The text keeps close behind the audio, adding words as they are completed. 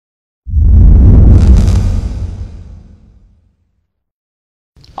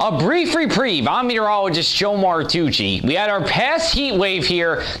A brief reprieve. I'm meteorologist Joe Martucci. We had our past heat wave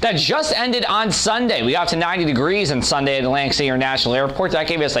here that just ended on Sunday. We got to 90 degrees on Sunday at Atlantic City International Airport. That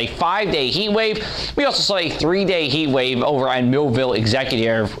gave us a 5-day heat wave. We also saw a 3-day heat wave over at Millville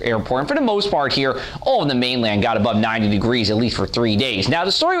Executive Airport. And for the most part here, all of the mainland got above 90 degrees at least for 3 days. Now,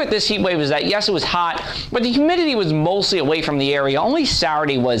 the story with this heat wave is that, yes, it was hot, but the humidity was mostly away from the area. Only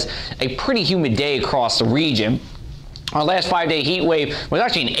Saturday was a pretty humid day across the region. Our last 5-day heat wave was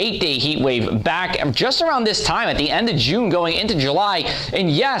actually an 8-day heat wave back just around this time at the end of June going into July. And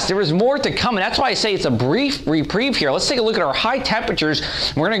yes, there was more to come, and that's why I say it's a brief reprieve here. Let's take a look at our high temperatures.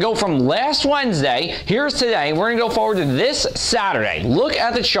 We're going to go from last Wednesday, here's today, we're going to go forward to this Saturday. Look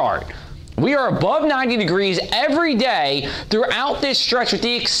at the chart. We are above 90 degrees every day throughout this stretch with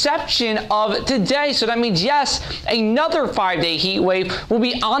the exception of today. So that means, yes, another 5-day heat wave will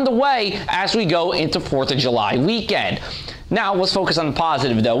be on the way as we go into 4th of July weekend. Now, let's focus on the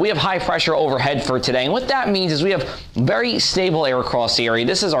positive, though. We have high pressure overhead for today, and what that means is we have very stable air across the area.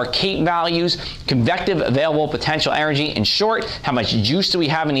 This is our CAPE values, convective available potential energy. In short, how much juice do we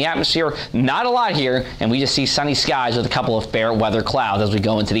have in the atmosphere? Not a lot here, and we just see sunny skies with a couple of fair weather clouds as we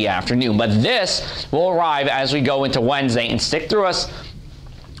go into the afternoon. But this will arrive as we go into Wednesday and stick through us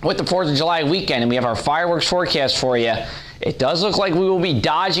with the 4th of July weekend, and we have our fireworks forecast for you. It does look like we will be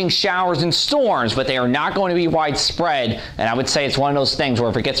dodging showers and storms, but they are not going to be widespread. And I would say it's one of those things where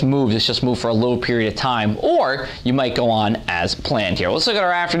if it gets moved, it's just moved for a little period of time, or you might go on as planned here. Let's look at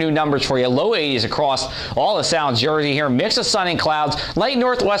our afternoon numbers for you. Low 80s across all of South Jersey here. Mix of sun and clouds. Light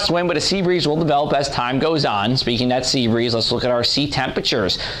northwest wind, but a sea breeze will develop as time goes on. Speaking of that sea breeze, let's look at our sea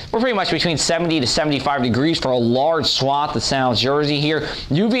temperatures. We're pretty much between 70 to 75 degrees for a large swath of South Jersey here.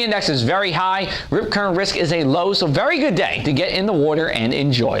 UV index is very high. Rip current risk is a low, so very good day to get in the water and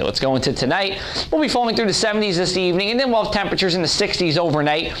enjoy. Let's go into tonight. We'll be falling through the 70s this evening, and then we'll have temperatures in the 60s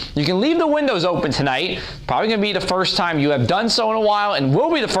overnight. You can leave the windows open tonight. Probably going to be the first time you have done so in a while, and will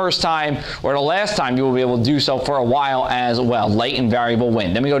be the first time or the last time you will be able to do so for a while as well. Light and variable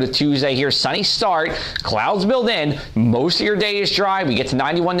wind. Then we go to Tuesday here. Sunny start. Clouds build in. Most of your day is dry. We get to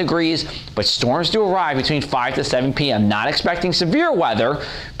 91 degrees, but storms do arrive between 5 to 7 p.m. Not expecting severe weather,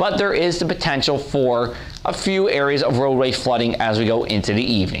 but there is the potential for a few areas of roadway flooding as we go into the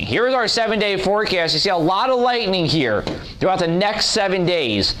evening. Here is our 7-day forecast. You see a lot of lightning here throughout the next 7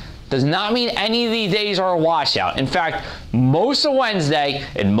 days. Does not mean any of these days are a washout. In fact, most of Wednesday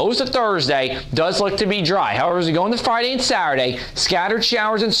and most of Thursday does look to be dry. However, as we go into Friday and Saturday, scattered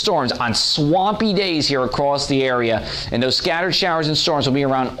showers and storms on swampy days here across the area. And those scattered showers and storms will be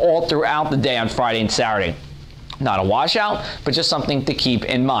around all throughout the day on Friday and Saturday. Not a washout, but just something to keep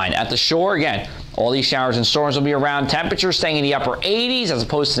in mind. At the shore, again, all these showers and storms will be around. Temperatures staying in the upper 80s as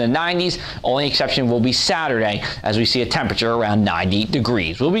opposed to the 90s. Only exception will be Saturday as we see a temperature around 90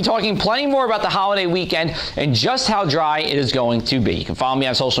 degrees. We'll be talking plenty more about the holiday weekend and just how dry it is going to be. You can follow me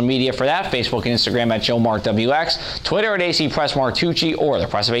on social media for that, Facebook and Instagram at JoeMartWX, Twitter at ACPressMartucci, or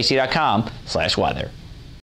thepressafac.com/weather.